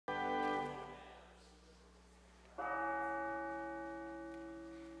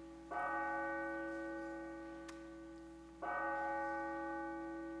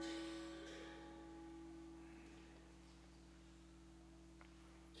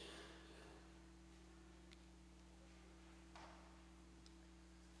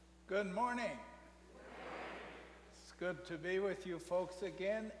Good morning. It's good to be with you folks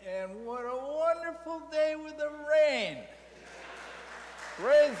again, and what a wonderful day with the rain.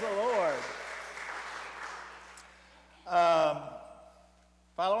 Praise the Lord.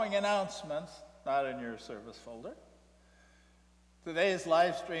 Following announcements, not in your service folder. Today's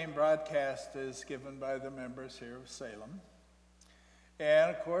live stream broadcast is given by the members here of Salem.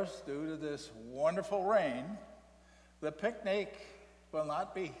 And of course, due to this wonderful rain, the picnic will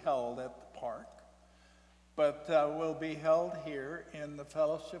not be held at the park, but will be held here in the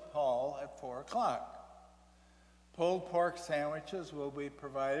fellowship hall at 4 o'clock. Pulled pork sandwiches will be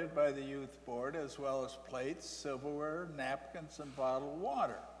provided by the youth board, as well as plates, silverware, napkins, and bottled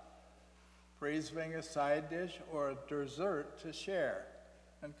water. Please bring a side dish or a dessert to share,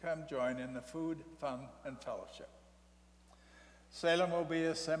 and come join in the food, fun, and fellowship. Salem will be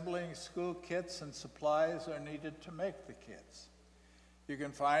assembling school kits, and supplies are needed to make the kits. You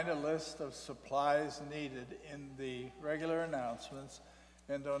can find a list of supplies needed in the regular announcements,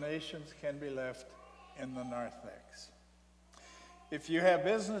 and donations can be left in the narthex. If you have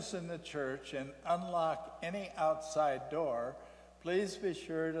business in the church and unlock any outside door, please be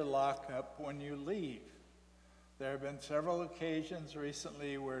sure to lock up when you leave. There have been several occasions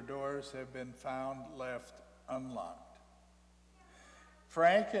recently where doors have been found left unlocked.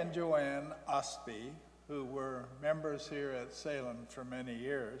 Frank and Joanne Ostby, who were members here at Salem for many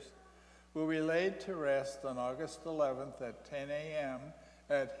years, will be laid to rest on August 11th at 10 a.m.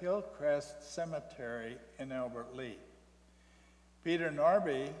 at Hillcrest Cemetery in Albert Lea. Peter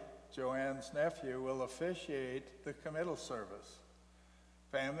Norby, Joanne's nephew, will officiate the committal service.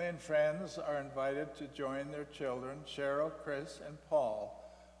 Family and friends are invited to join their children, Cheryl, Chris, and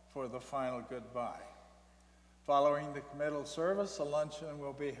Paul, for the final goodbye. Following the committal service, a luncheon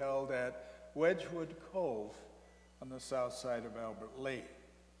will be held at Wedgwood Cove on the south side of Albert Lea.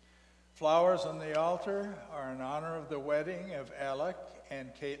 Flowers on the altar are in honor of the wedding of Alec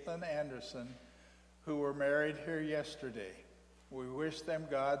and Caitlin Anderson, who were married here yesterday. We wish them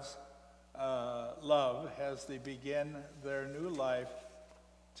God's love as they begin their new life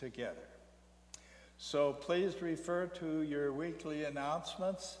together. So please refer to your weekly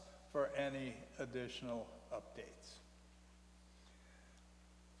announcements for any additional updates.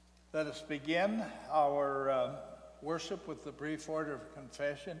 Let us begin our worship with the brief order of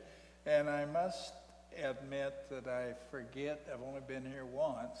confession. And I must admit that I forget, I've only been here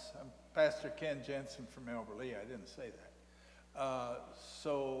once. I'm Pastor Ken Jensen from Albert Lea. I didn't say that.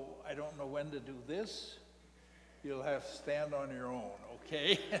 So I don't know when to do this. You'll have to stand on your own,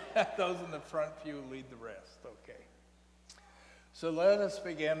 okay? Those in the front pew lead the rest, okay? So let us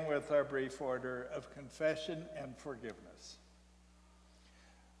begin with our brief order of confession and forgiveness.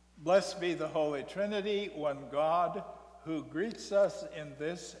 Blessed be the Holy Trinity, one God, who greets us in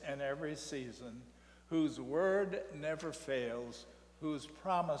this and every season, whose word never fails, whose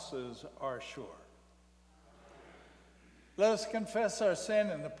promises are sure. Let us confess our sin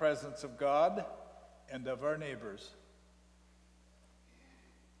in the presence of God and of our neighbors.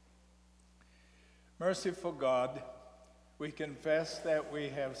 Merciful God, we confess that we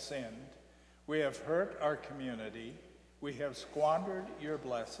have sinned. We have hurt our community. We have squandered your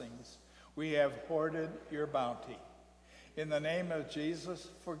blessings. We have hoarded your bounty. In the name of Jesus,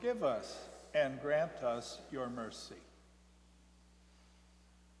 forgive us and grant us your mercy.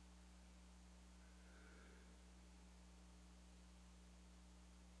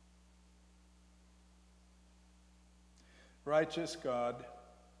 Righteous God,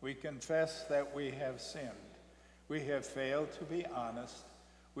 we confess that we have sinned. We have failed to be honest.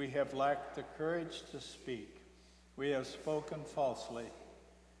 We have lacked the courage to speak. We have spoken falsely.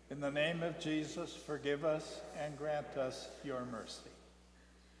 In the name of Jesus, forgive us and grant us your mercy.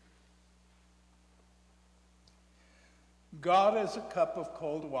 God is a cup of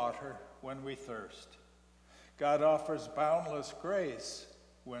cold water when we thirst. God offers boundless grace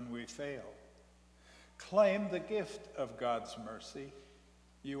when we fail. Claim the gift of God's mercy.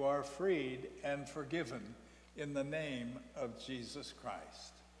 You are freed and forgiven in the name of Jesus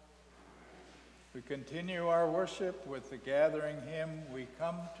Christ. We continue our worship with the gathering hymn, We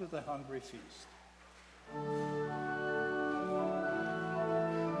Come to the Hungry Feast.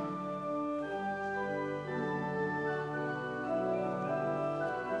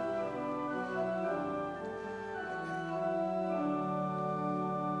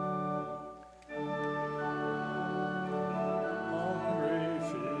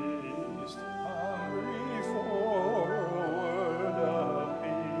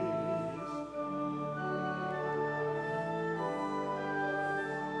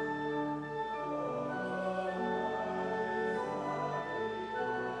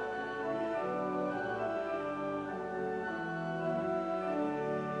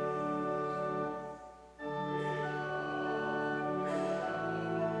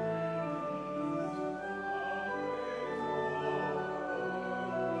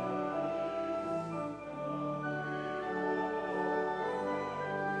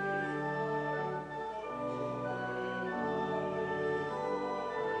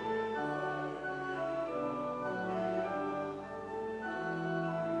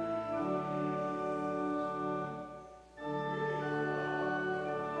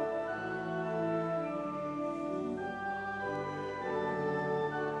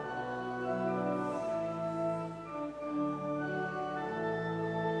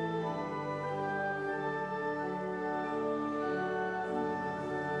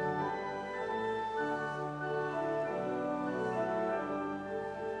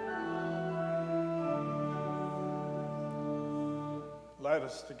 Let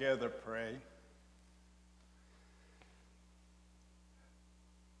us together pray.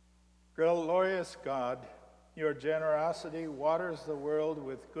 Glorious God, your generosity waters the world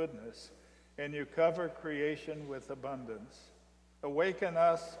with goodness, and you cover creation with abundance. Awaken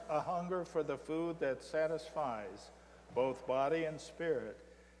us a hunger for the food that satisfies both body and spirit,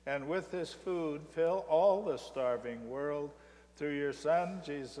 and with this food fill all the starving world through your Son,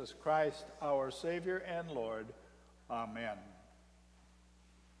 Jesus Christ, our Savior and Lord. Amen.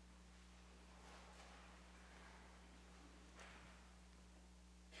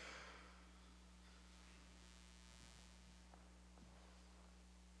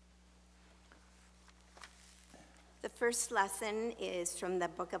 The first lesson is from the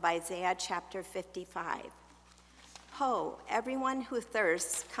book of Isaiah, chapter 55. Ho, everyone who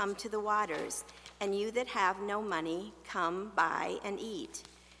thirsts, come to the waters, and you that have no money, come buy and eat.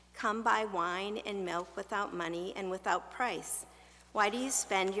 Come buy wine and milk without money and without price. Why do you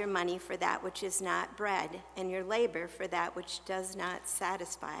spend your money for that which is not bread, and your labor for that which does not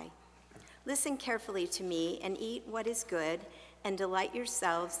satisfy? Listen carefully to me and eat what is good, and delight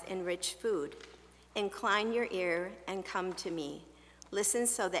yourselves in rich food. Incline your ear and come to me. Listen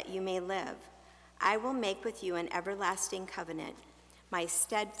so that you may live. I will make with you an everlasting covenant, my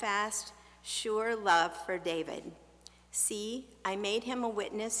steadfast, sure love for David. See, I made him a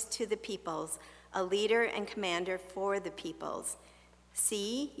witness to the peoples, a leader and commander for the peoples.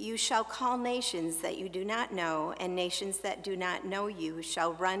 See, you shall call nations that you do not know, and nations that do not know you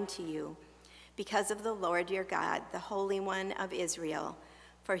shall run to you, because of the Lord your God, the Holy One of Israel,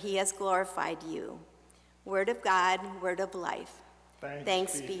 for he has glorified you. Word of God, word of life.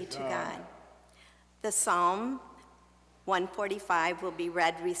 Thanks be to God. The Psalm 145 will be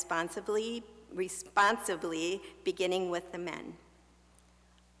read responsibly, beginning with the men.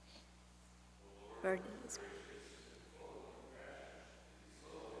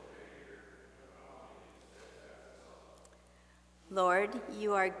 Lord,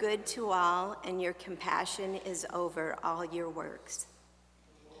 you are good to all, and your compassion is over all your works.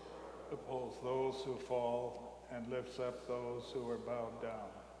 Upholds those who fall and lifts up those who are bowed down.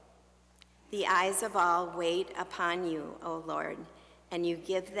 The eyes of all wait upon you, O Lord, and you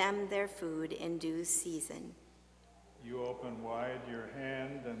give them their food in due season. You open wide your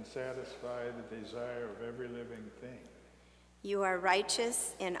hand and satisfy the desire of every living thing. You are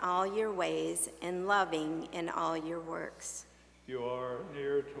righteous in all your ways and loving in all your works. You are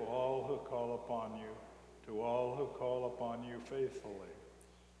near to all who call upon you, to all who call upon you faithfully.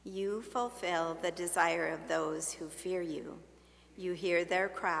 You fulfill the desire of those who fear you. You hear their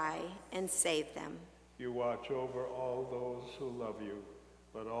cry and save them. You watch over all those who love you,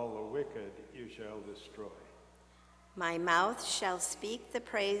 but all the wicked you shall destroy. My mouth shall speak the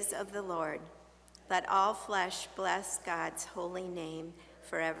praise of the Lord. Let all flesh bless God's holy name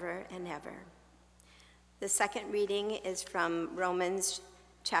forever and ever. The second reading is from Romans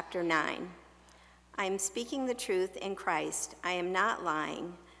chapter 9. I am speaking the truth in Christ. I am not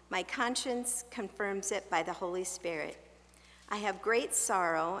lying. My conscience confirms it by the Holy Spirit. I have great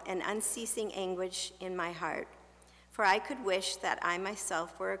sorrow and unceasing anguish in my heart, for I could wish that I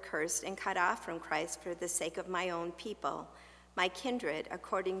myself were accursed and cut off from Christ for the sake of my own people, my kindred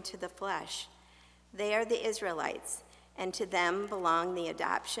according to the flesh. They are the Israelites, and to them belong the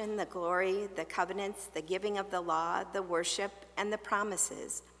adoption, the glory, the covenants, the giving of the law, the worship, and the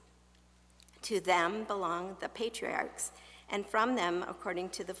promises. To them belong the patriarchs, and from them, according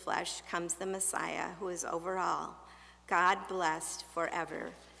to the flesh, comes the Messiah, who is over all, God blessed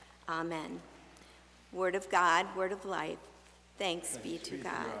forever. Amen. Word of God, word of life. Thanks be to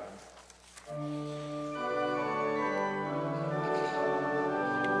God.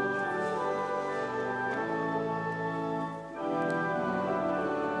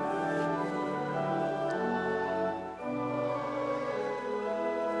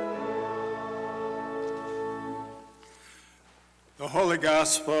 The Holy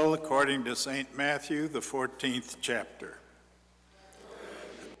Gospel according to St. Matthew, the 14th chapter.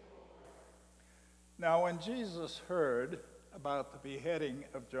 Now when Jesus heard about the beheading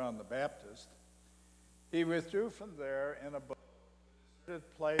of John the Baptist, he withdrew from there in a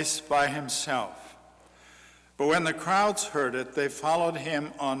deserted place by himself. But when the crowds heard it, they followed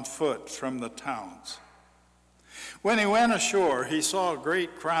him on foot from the towns. When he went ashore, he saw a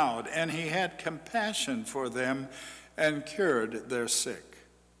great crowd, and he had compassion for them and cured their sick.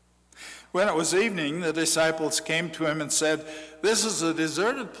 When it was evening, the disciples came to him and said, "This is a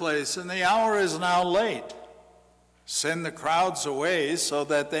deserted place, and the hour is now late. Send the crowds away so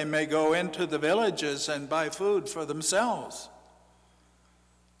that they may go into the villages and buy food for themselves."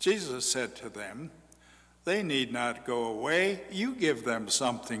 Jesus said to them, They need not go away. You give them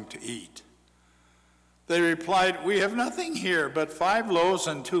something to eat." They replied, "We have nothing here but 5 loaves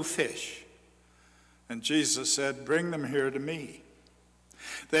and 2 fish." And Jesus said, "Bring them here to me."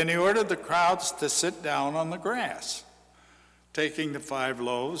 Then he ordered the crowds to sit down on the grass. Taking the 5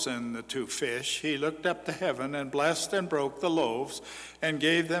 loaves and the 2 fish, he looked up to heaven and blessed and broke the loaves and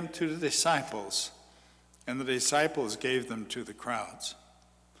gave them to the disciples. And the disciples gave them to the crowds.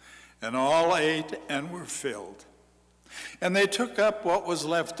 And all ate and were filled. And they took up what was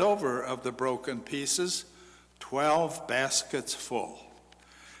left over of the broken pieces, 12 baskets full.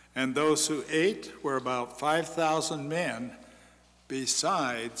 And those who ate were about 5,000 men,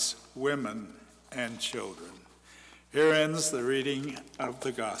 besides women and children. Here ends the reading of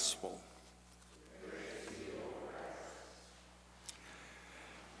the gospel.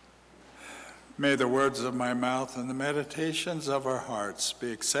 May the words of my mouth and the meditations of our hearts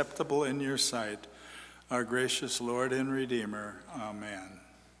be acceptable in your sight, our gracious Lord and Redeemer. Amen.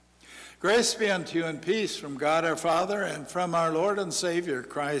 Grace be unto you and peace from God our Father and from our Lord and Savior,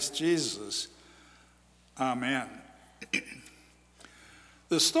 Christ Jesus. Amen.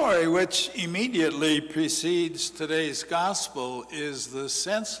 The story which immediately precedes today's gospel is the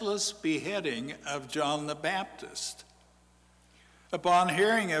senseless beheading of John the Baptist. Upon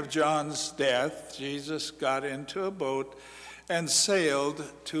hearing of John's death, Jesus got into a boat and sailed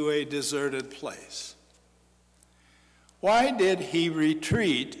to a deserted place. Why did he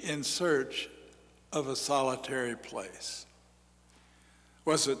retreat in search of a solitary place?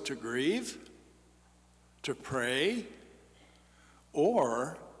 Was it to grieve, to pray,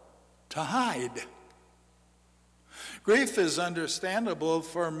 or to hide? Grief is understandable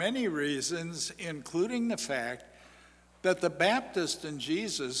for many reasons, including the fact that the Baptist and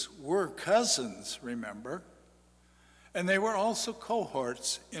Jesus were cousins, remember? And they were also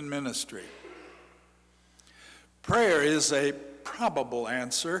cohorts in ministry. Prayer is a probable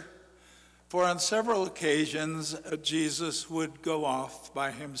answer, for on several occasions Jesus would go off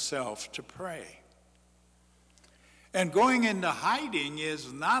by himself to pray. And going into hiding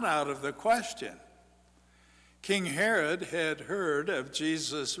is not out of the question. King Herod had heard of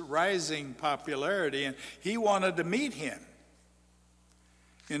Jesus' rising popularity, and he wanted to meet him.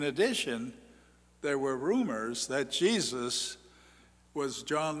 In addition, there were rumors that Jesus was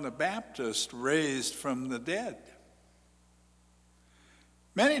John the Baptist raised from the dead.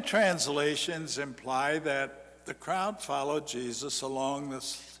 Many translations imply that the crowd followed Jesus along the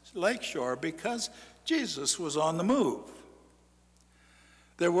lakeshore because Jesus was on the move.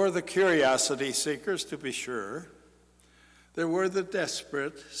 There were the curiosity seekers, to be sure. There were the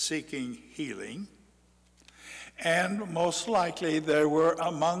desperate seeking healing. And most likely there were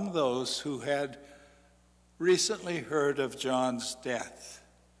among those who had recently heard of John's death.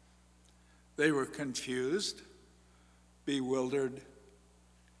 They were confused, bewildered,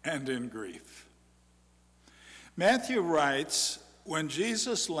 and in grief. Matthew writes, "When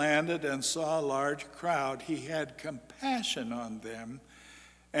Jesus landed and saw a large crowd, he had compassion on them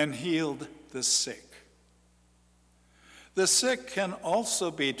and healed the sick." The sick can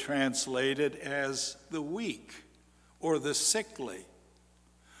also be translated as the weak or the sickly,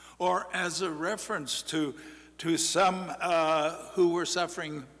 or as a reference to some who were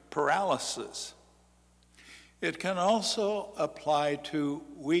suffering paralysis. It can also apply to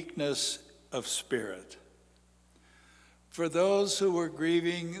weakness of spirit. For those who were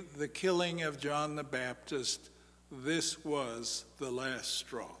grieving the killing of John the Baptist, this was the last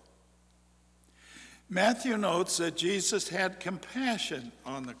straw. Matthew notes that Jesus had compassion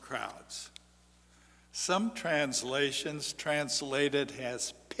on the crowds. Some translations translate it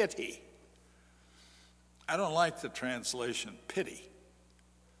as pity. I don't like the translation pity,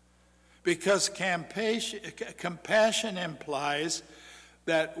 because compassion implies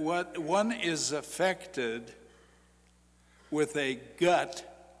that one is affected with a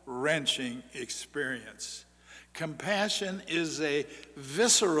gut-wrenching experience. Compassion is a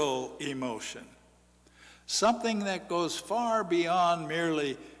visceral emotion, something that goes far beyond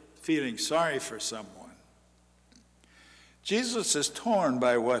merely feeling sorry for someone. Jesus is torn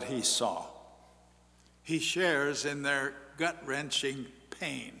by what he saw. He shares in their gut-wrenching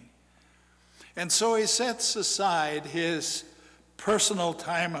pain. And so he sets aside his personal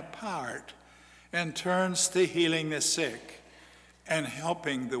time apart and turns to healing the sick and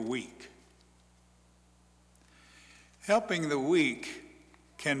helping the weak. Helping the weak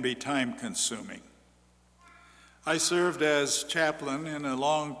can be time-consuming. I served as chaplain in a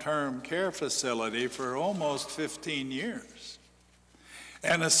long-term care facility for almost 15 years.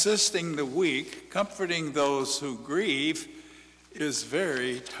 And assisting the weak, comforting those who grieve, is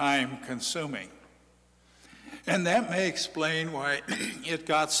very time-consuming. And that may explain why it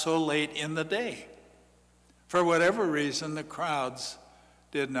got so late in the day. For whatever reason, the crowds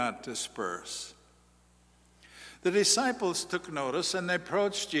did not disperse. The disciples took notice and they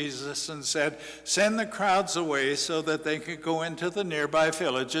approached Jesus and said, "Send the crowds away so that they could go into the nearby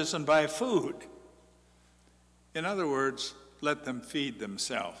villages and buy food." In other words, let them feed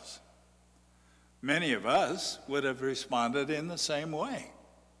themselves. Many of us would have responded in the same way.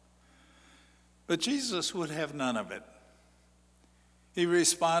 But Jesus would have none of it. He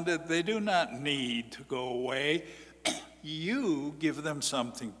responded, "They do not need to go away. You give them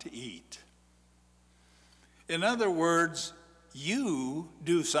something to eat." In other words, you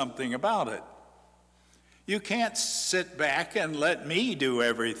do something about it. You can't sit back and let me do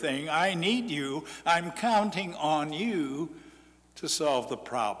everything. I need you. I'm counting on you to solve the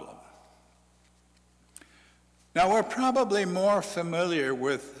problem. Now, we're probably more familiar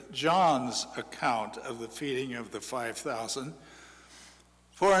with John's account of the feeding of the 5,000.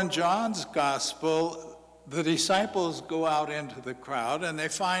 For in John's gospel, the disciples go out into the crowd and they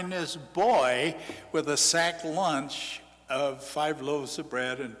find this boy with a sack lunch of 5 loaves of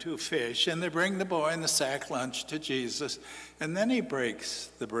bread and 2 fish, and they bring the boy and the sack lunch to Jesus, and then he breaks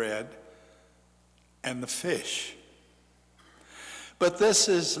the bread and the fish. But this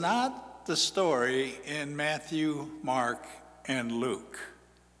is not the story in Matthew, Mark, and Luke.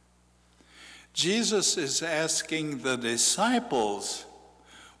 Jesus is asking the disciples,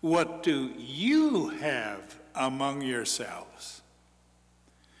 "What do you have among yourselves?"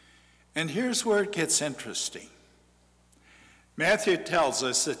 And here's where it gets interesting. Matthew tells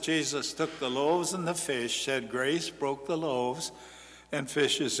us that Jesus took the loaves and the fish, said grace, broke the loaves and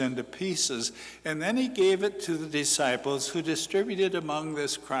fishes into pieces, and then he gave it to the disciples, who distributed among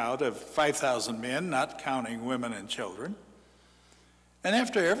this crowd of 5,000 men, not counting women and children. And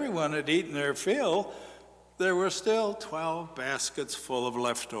after everyone had eaten their fill, there were still 12 baskets full of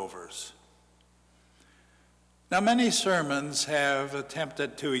leftovers. Now, many sermons have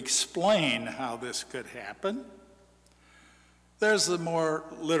attempted to explain how this could happen. There's the more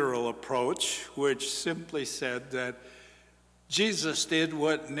literal approach, which simply said that Jesus did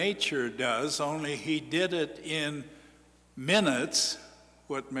what nature does, only he did it in minutes,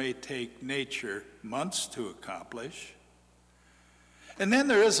 what may take nature months to accomplish. And then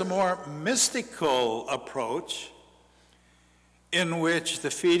there is a more mystical approach in which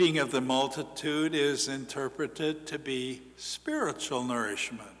the feeding of the multitude is interpreted to be spiritual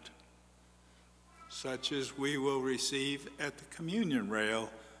nourishment, such as we will receive at the communion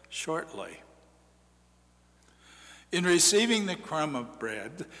rail shortly. In receiving the crumb of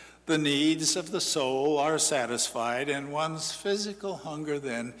bread, the needs of the soul are satisfied, and one's physical hunger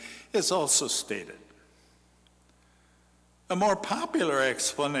then is also stated. A more popular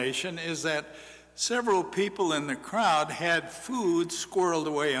explanation is that several people in the crowd had food squirreled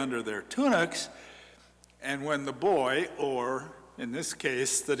away under their tunics, and when the boy, or in this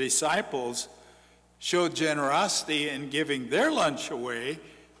case the disciples, showed generosity in giving their lunch away,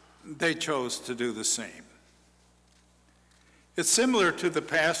 they chose to do the same. It's similar to the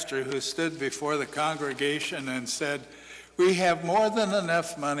pastor who stood before the congregation and said, "We have more than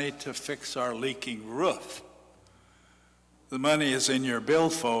enough money to fix our leaking roof." The money is in your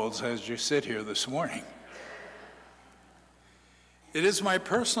billfolds as you sit here this morning. It is my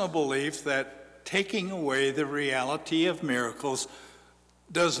personal belief that taking away the reality of miracles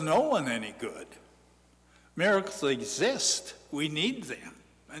does no one any good. Miracles exist. We need them,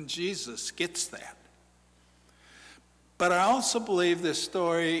 and Jesus gets that. But I also believe this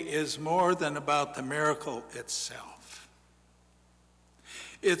story is more than about the miracle itself.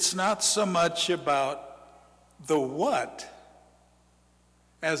 It's not so much about the what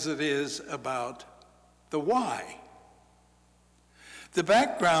as it is about the why. The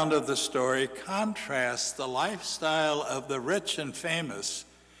background of the story contrasts the lifestyle of the rich and famous,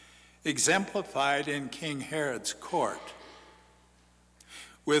 exemplified in King Herod's court,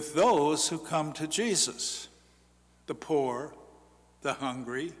 with those who come to Jesus: the poor, the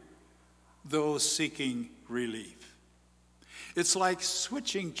hungry, those seeking relief. It's like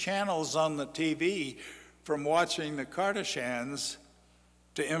switching channels on the TV from watching the Kardashians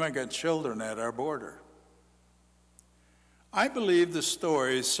to immigrant children at our border. I believe the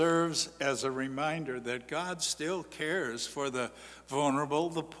story serves as a reminder that God still cares for the vulnerable,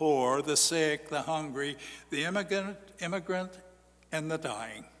 the poor, the sick, the hungry, the immigrant, and the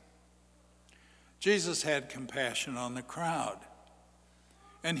dying. Jesus had compassion on the crowd,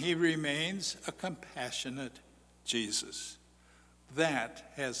 and he remains a compassionate Jesus.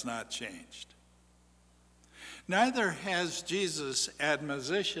 That has not changed. Neither has Jesus'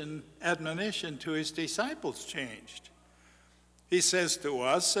 admonition to his disciples changed. He says to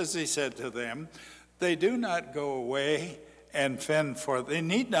us, as he said to them, they need not go away and fend for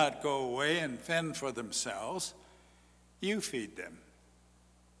themselves. You feed them.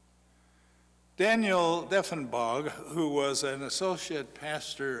 Daniel Deffenbaugh, who was an associate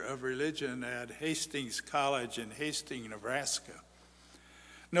pastor of religion at Hastings College in Hastings, Nebraska,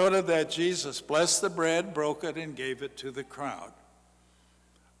 noted that Jesus blessed the bread, broke it, and gave it to the crowd.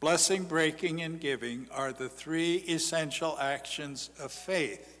 Blessing, breaking, and giving are the three essential actions of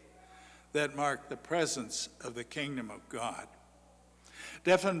faith that mark the presence of the kingdom of God.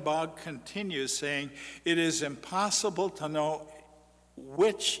 Deffenbaugh continues saying, it is impossible to know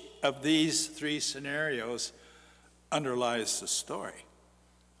which of these three scenarios underlies the story: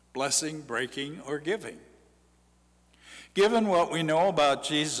 blessing, breaking, or giving. Given what we know about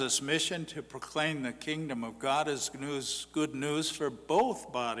Jesus' mission to proclaim the kingdom of God as good news for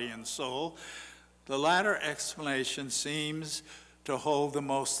both body and soul, the latter explanation seems to hold the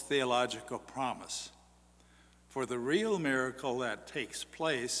most theological promise. For the real miracle that takes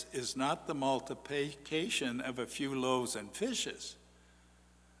place is not the multiplication of a few loaves and fishes,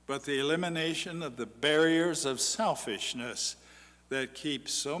 but the elimination of the barriers of selfishness that keep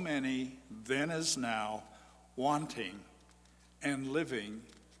so many, then as now, wanting and living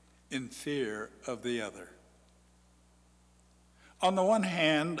in fear of the other. On the one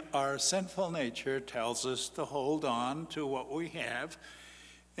hand, our sinful nature tells us to hold on to what we have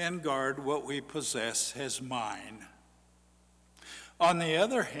and guard what we possess as mine. On the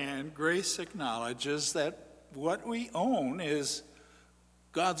other hand, grace acknowledges that what we own is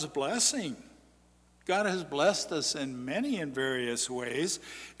God's blessing. God has blessed us in many and various ways,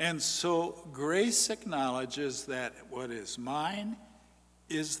 and so grace acknowledges that what is mine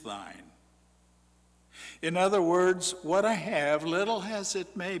is thine. In other words, what I have, little as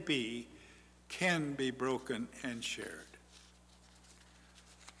it may be, can be broken and shared.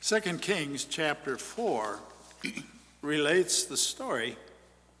 2 Kings chapter 4 relates the story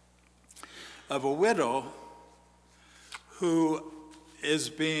of a widow who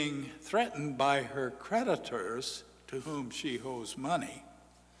is being threatened by her creditors to whom she owes money.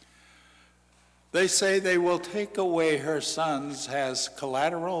 They say they will take away her sons as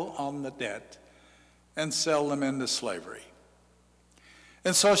collateral on the debt and sell them into slavery.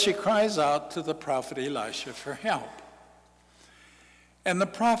 And so she cries out to the prophet Elisha for help. And the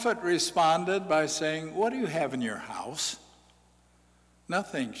prophet responded by saying, "What do you have in your house?"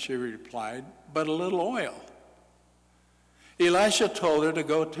 "Nothing," she replied, "but a little oil." Elisha told her to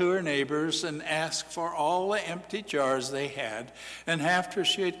go to her neighbors and ask for all the empty jars they had, and after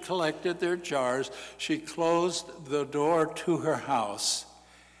she had collected their jars, she closed the door to her house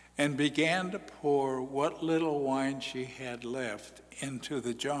and began to pour what little wine she had left into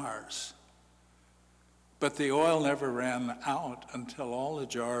the jars. But the oil never ran out until all the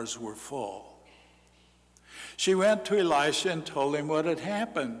jars were full. She went to Elisha and told him what had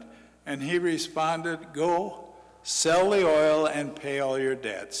happened, and he responded, "Go, sell the oil and pay all your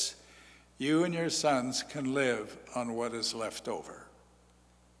debts. You and your sons can live on what is left over."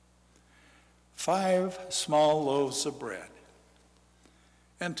 5 small loaves of bread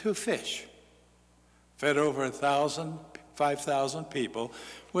and 2 fish fed over 5,000 people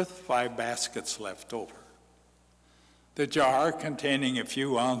with 5 baskets left over. The jar containing a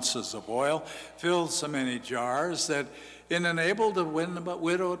few ounces of oil filled so many jars that it enabled the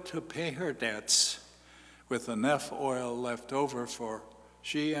widow to pay her debts with enough oil left over for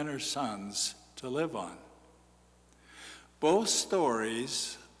she and her sons to live on. Both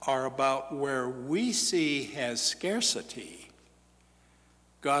stories are about where we see as scarcity,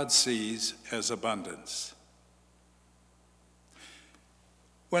 God sees as abundance.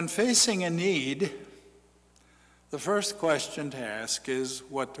 When facing a need, the first question to ask is,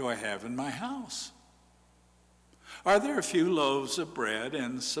 what do I have in my house? Are there a few loaves of bread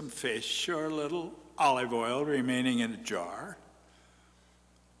and some fish or a little olive oil remaining in a jar?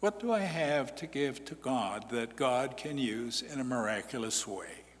 What do I have to give to God that God can use in a miraculous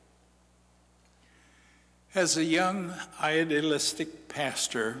way? As a young idealistic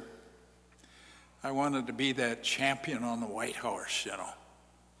pastor, I wanted to be that champion on the white horse, you know.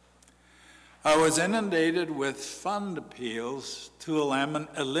 I was inundated with fund appeals to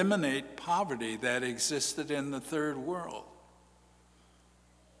eliminate poverty that existed in the third world.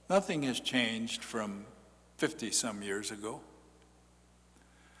 Nothing has changed from 50-some years ago.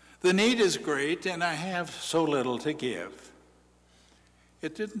 The need is great, and I have so little to give.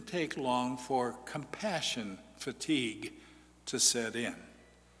 It didn't take long for compassion fatigue to set in.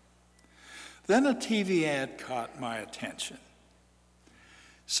 Then a TV ad caught my attention.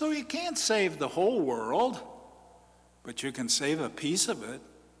 So you can't save the whole world, but you can save a piece of it.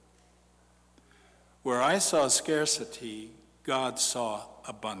 Where I saw scarcity, God saw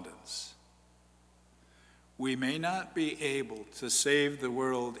abundance. We may not be able to save the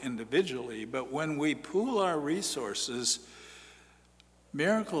world individually, but when we pool our resources,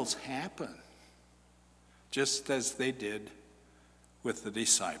 miracles happen, just as they did with the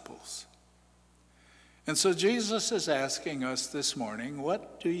disciples. And so Jesus is asking us this morning,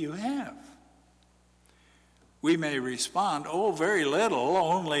 what do you have? We may respond, oh, very little,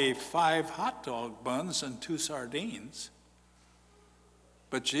 only 5 hot dog buns and 2 sardines.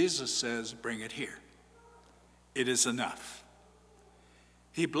 But Jesus says, bring it here. It is enough.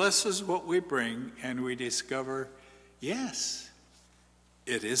 He blesses what we bring, and we discover, yes,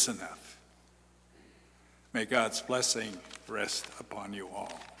 it is enough. May God's blessing rest upon you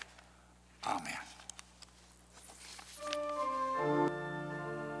all. Amen.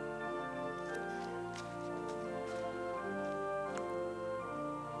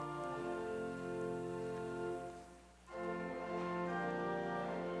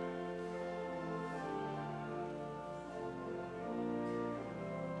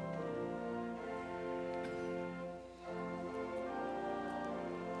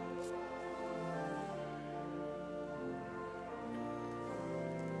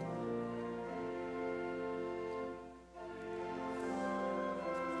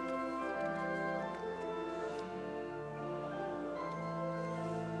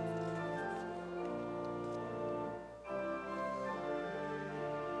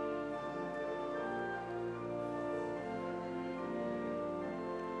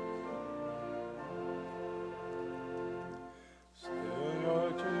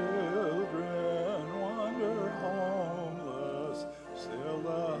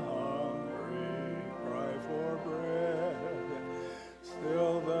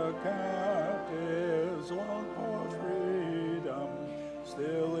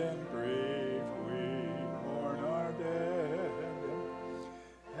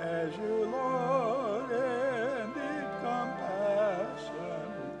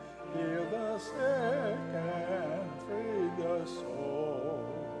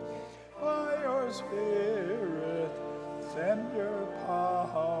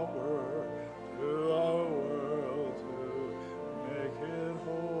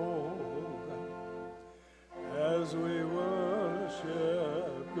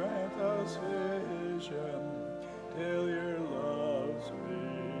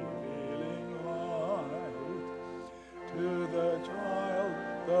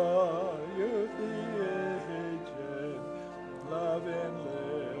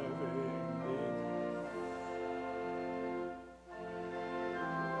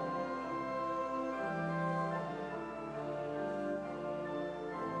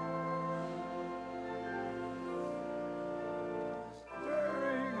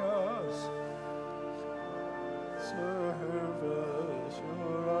 Service,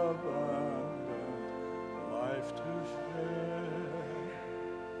 your abundant life to share,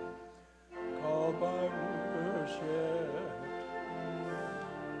 called by worship.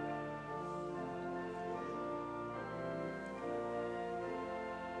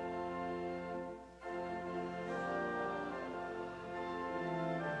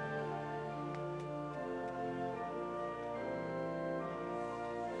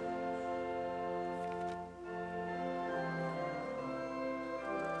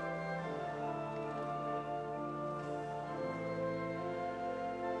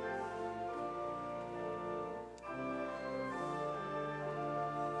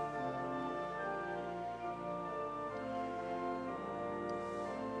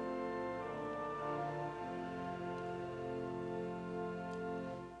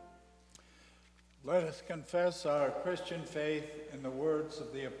 Let us confess our Christian faith in the words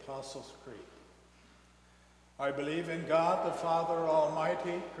of the Apostles' Creed. I believe in God, the Father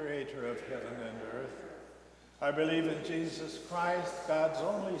Almighty, creator of heaven and earth. I believe in Jesus Christ, God's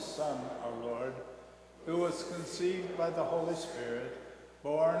only Son, our Lord, who was conceived by the Holy Spirit,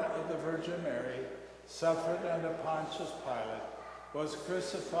 born of the Virgin Mary, suffered under Pontius Pilate, was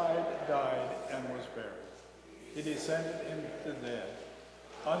crucified, died, and was buried. He descended into the dead.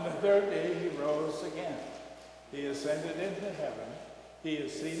 On the third day he rose again. He ascended into heaven. He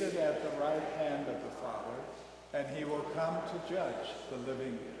is seated at the right hand of the Father, and he will come to judge the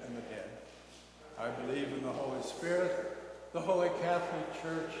living and the dead. I believe in the Holy Spirit, the Holy Catholic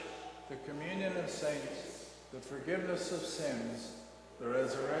Church, the communion of saints, the forgiveness of sins, the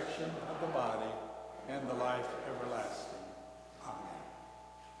resurrection of the body, and the life everlasting. Amen.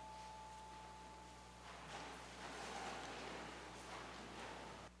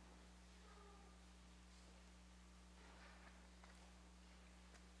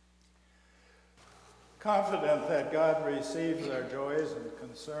 Confident that God receives our joys and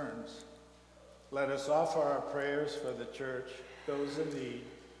concerns, let us offer our prayers for the church, those in need,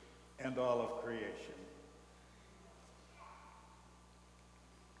 and all of creation.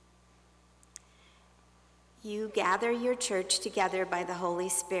 You gather your church together by the Holy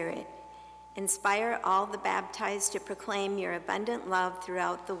Spirit. Inspire all the baptized to proclaim your abundant love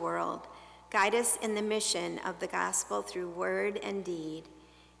throughout the world. Guide us in the mission of the gospel through word and deed.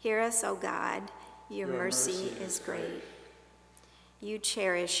 Hear us, O God. Your mercy is great. You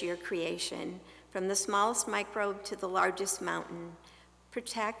cherish your creation, from the smallest microbe to the largest mountain.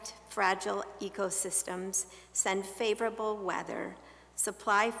 Protect fragile ecosystems, send favorable weather,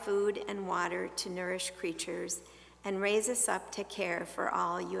 supply food and water to nourish creatures, and raise us up to care for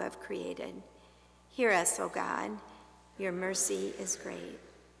all you have created. Hear us, O God. Your mercy is great.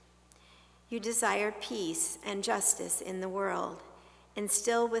 You desire peace and justice in the world.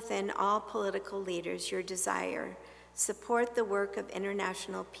 Instill within all political leaders your desire. Support the work of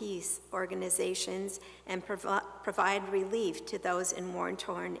international peace organizations and provide relief to those in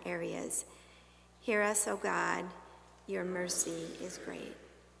war-torn areas. Hear us, O God. Your mercy is great.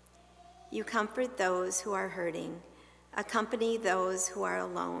 You comfort those who are hurting. Accompany those who are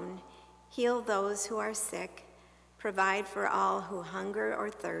alone. Heal those who are sick. Provide for all who hunger or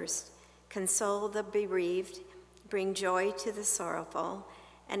thirst. Console the bereaved. Bring joy to the sorrowful,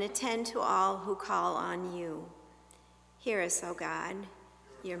 and attend to all who call on you. Hear us, O God.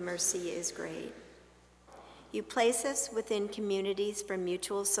 Your mercy is great. You place us within communities for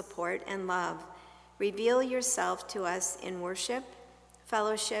mutual support and love. Reveal yourself to us in worship,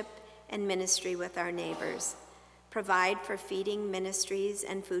 fellowship, and ministry with our neighbors. Provide for feeding ministries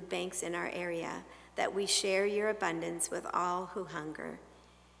and food banks in our area, that we share your abundance with all who hunger.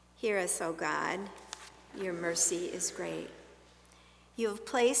 Hear us, O God. Your mercy is great. You have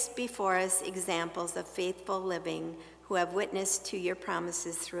placed before us examples of faithful living who have witnessed to your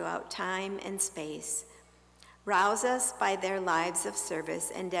promises throughout time and space. Rouse us by their lives of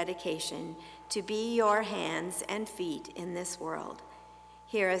service and dedication to be your hands and feet in this world.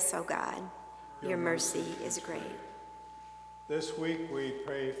 Hear us, O God. Your mercy is great. This week we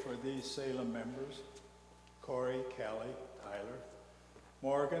pray for these Salem members: Corey, Callie, Tyler,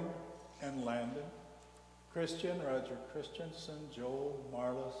 Morgan, and Landon, Christian, Roger Christensen, Joel,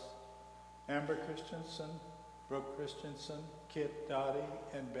 Marlis, Amber Christensen, Brooke Christensen, Kit Dottie,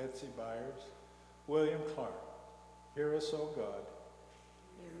 and Betsy Byers, William Clark. Hear us, O God.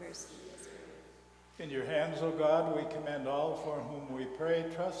 Your mercy is great. In your hands, O God, we commend all for whom we pray,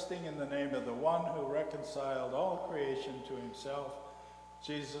 trusting in the name of the one who reconciled all creation to himself,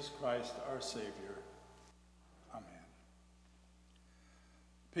 Jesus Christ, our Savior. Amen.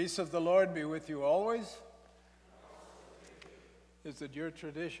 Peace of the Lord be with you always. Is it your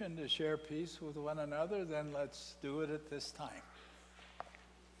tradition to share peace with one another? Then let's do it at this time.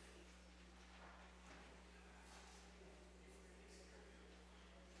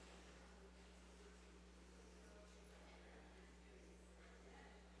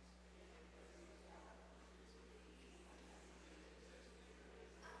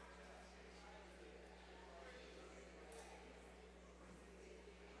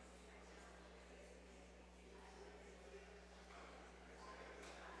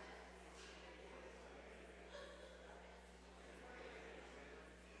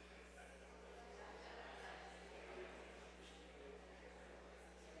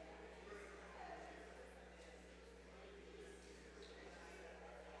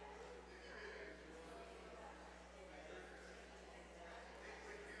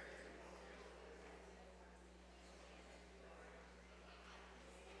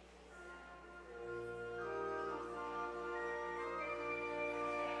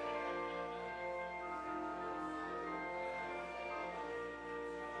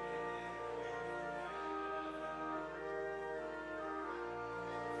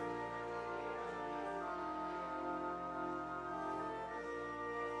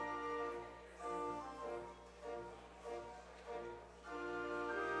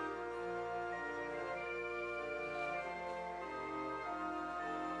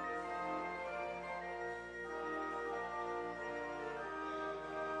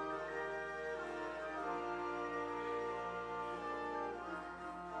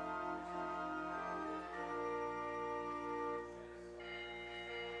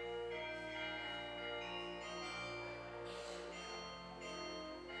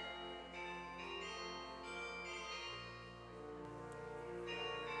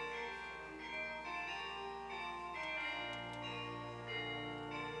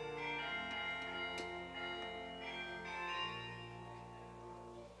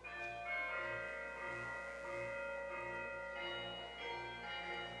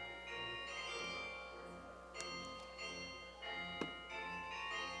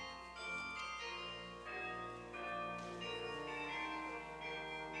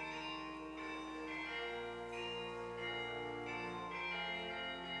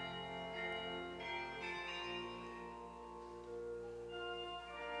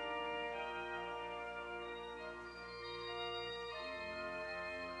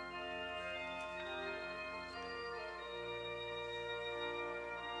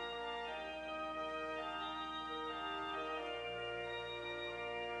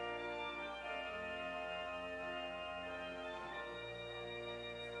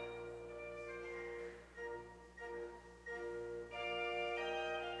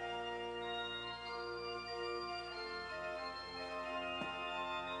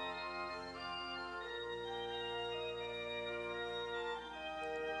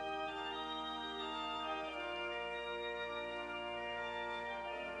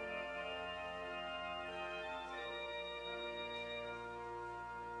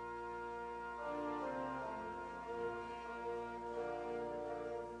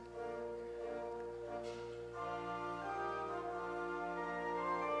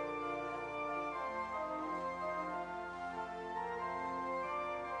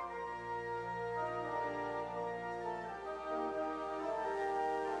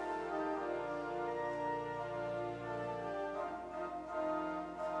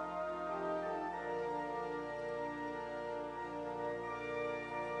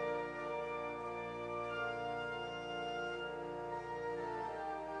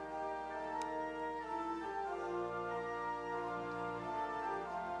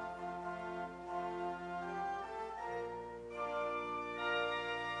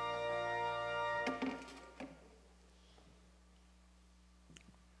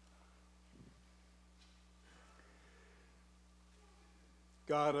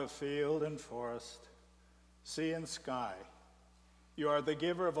 God of field and forest, sea and sky, you are the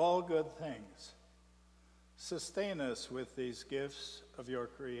giver of all good things. Sustain us with these gifts of your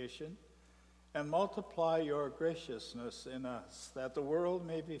creation, and multiply your graciousness in us, that the world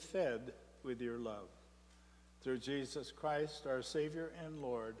may be fed with your love. Through Jesus Christ, our Savior and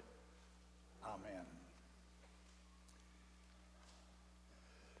Lord. Amen.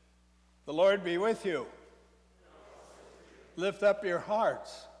 The Lord be with you. Lift up your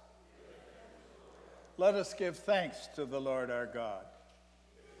hearts. Let us give thanks to the Lord our God.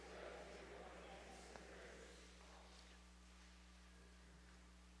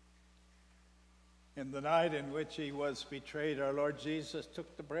 In the night in which he was betrayed, our Lord Jesus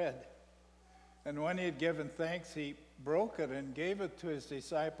took the bread. And when he had given thanks, he broke it and gave it to his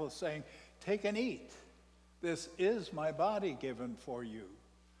disciples, saying, "Take and eat. This is my body given for you.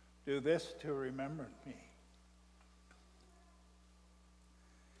 Do this to remember me."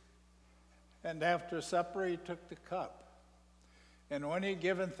 And after supper, he took the cup. And when he had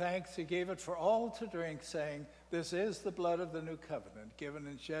given thanks, he gave it for all to drink, saying, "This is the blood of the new covenant, given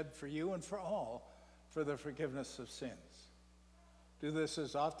and shed for you and for all, for the forgiveness of sins. Do this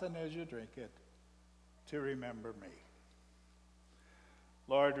as often as you drink it, to remember me."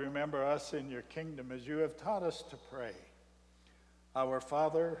 Lord, remember us in your kingdom as you have taught us to pray. Our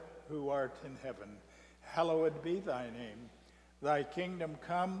Father, who art in heaven, hallowed be thy name. Thy kingdom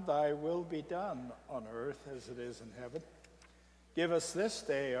come, thy will be done on earth as it is in heaven. Give us this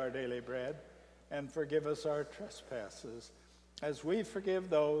day our daily bread, and forgive us our trespasses, as we forgive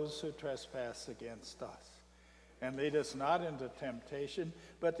those who trespass against us. And lead us not into temptation,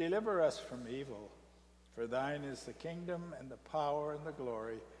 but deliver us from evil. For thine is the kingdom and the power and the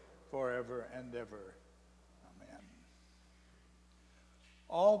glory forever and ever. Amen.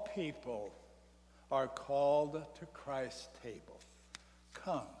 All people are called to Christ's table.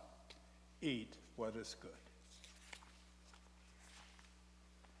 Come, eat what is good.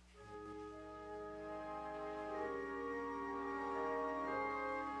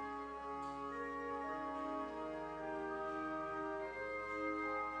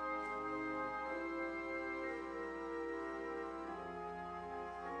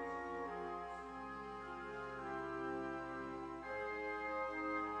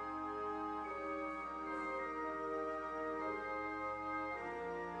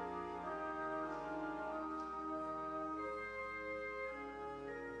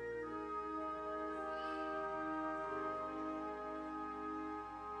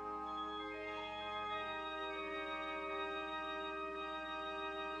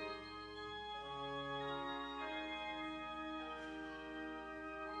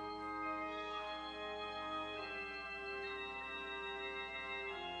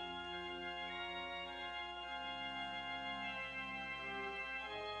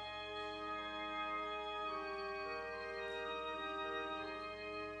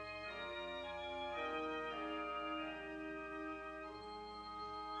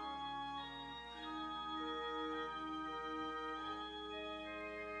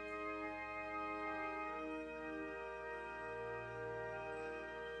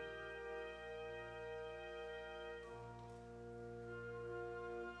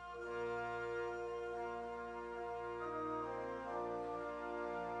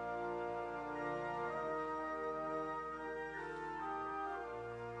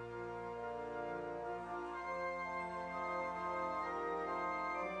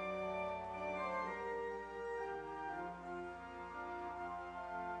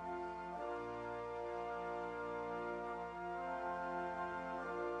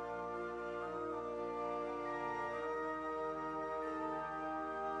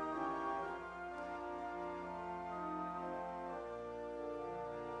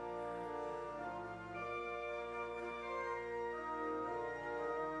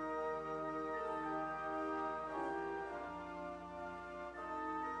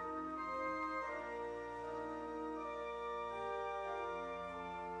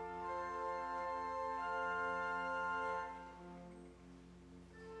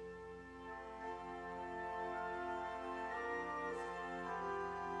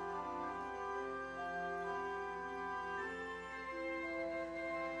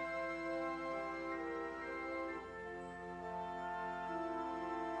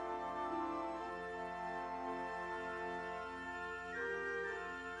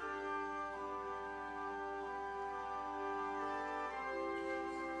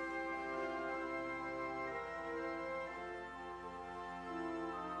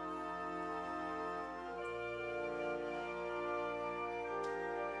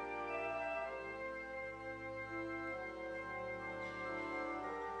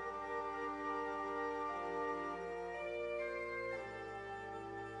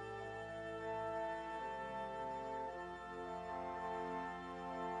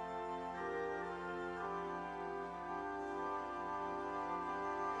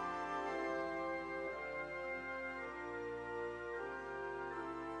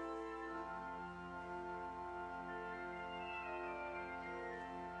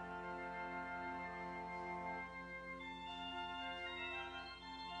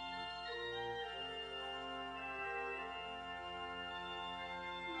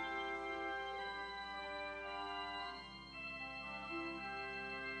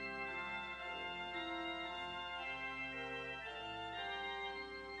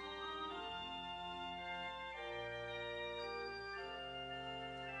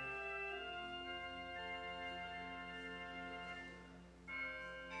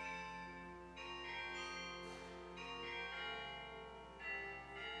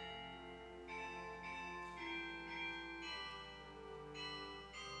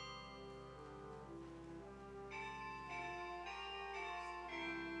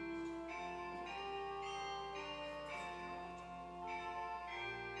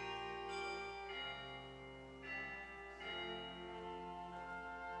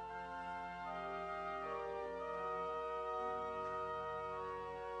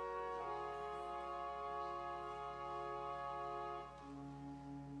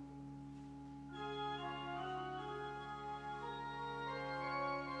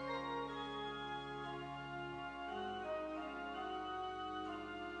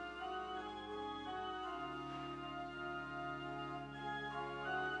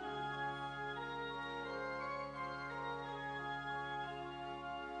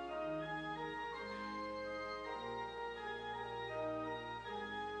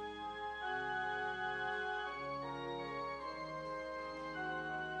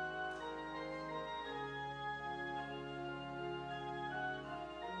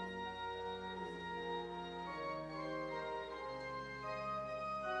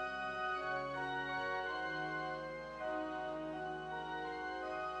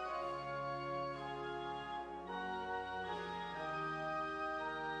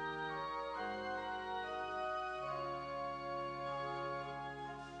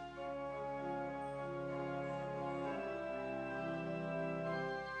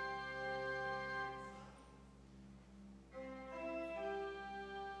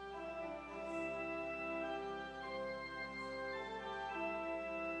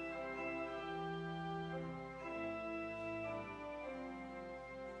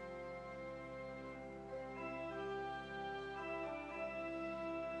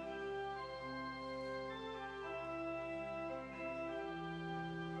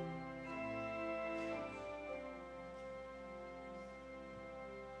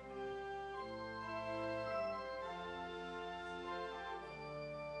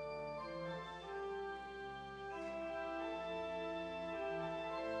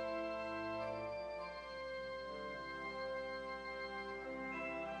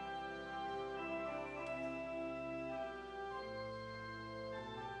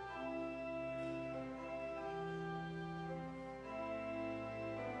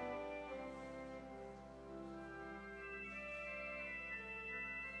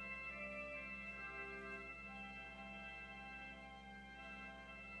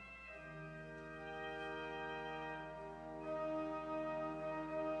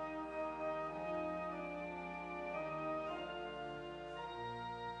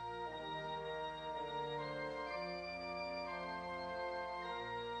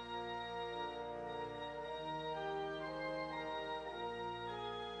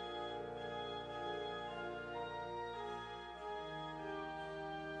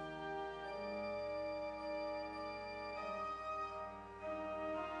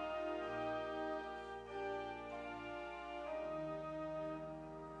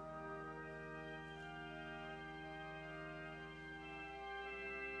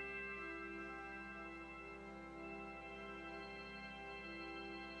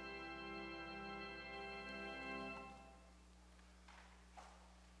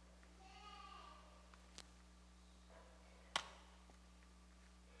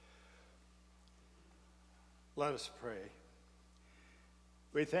 Let us pray.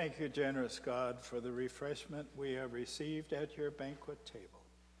 We thank you, generous God, for the refreshment we have received at your banquet table.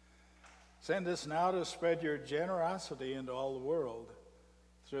 Send us now to spread your generosity into all the world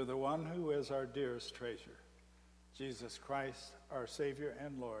through the one who is our dearest treasure, Jesus Christ, our Savior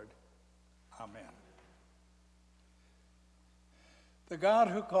and Lord. Amen. The God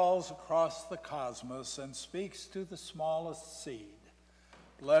who calls across the cosmos and speaks to the smallest seed,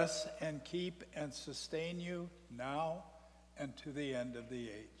 bless and keep and sustain you now and to the end of the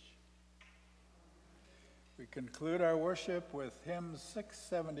age. We conclude our worship with hymn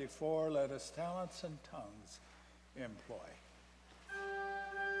 674, Let Us Talents and Tongues Employ.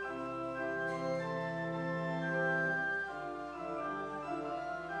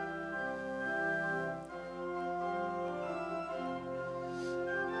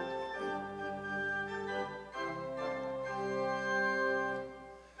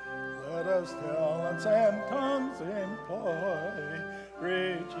 Let us talents and tongues employ,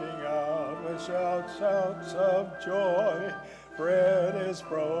 reaching out with shouts, shouts of joy. Bread is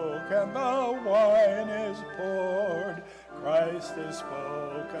broken, the wine is poured, Christ is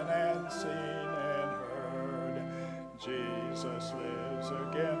spoken and seen and heard. Jesus lives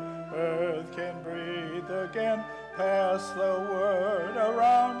again, earth can breathe again, pass the word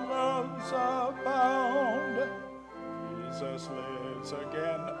around, loves abound. Jesus lives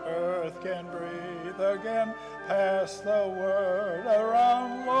again, earth can breathe again, pass the word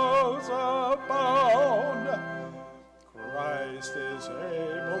around, loaves abound. Christ is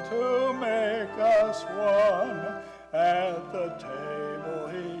able to make us one, at the table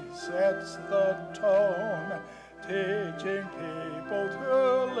he sets the tone, teaching people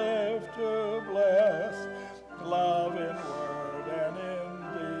to live to bless, love in word and in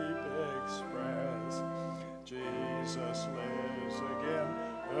deep express. Jesus lives again,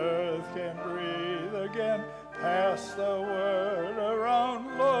 earth can breathe again, pass the word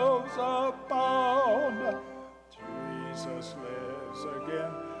around, loaves abound. Jesus lives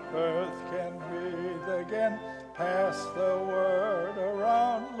again, earth can breathe again, pass the word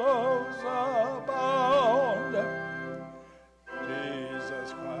around, loaves abound.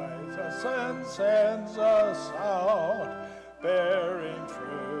 Jesus Christ us and sends us out, bearing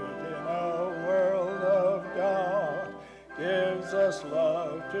fruit in a world of doubt, gives us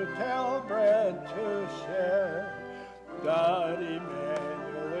love to tell, bread to share. God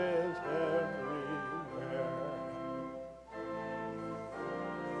Emmanuel is everywhere.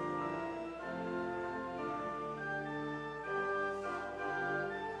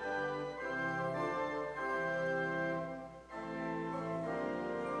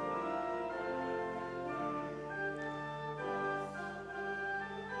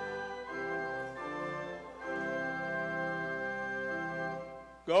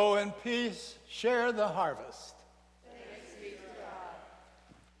 Go in peace, share the harvest.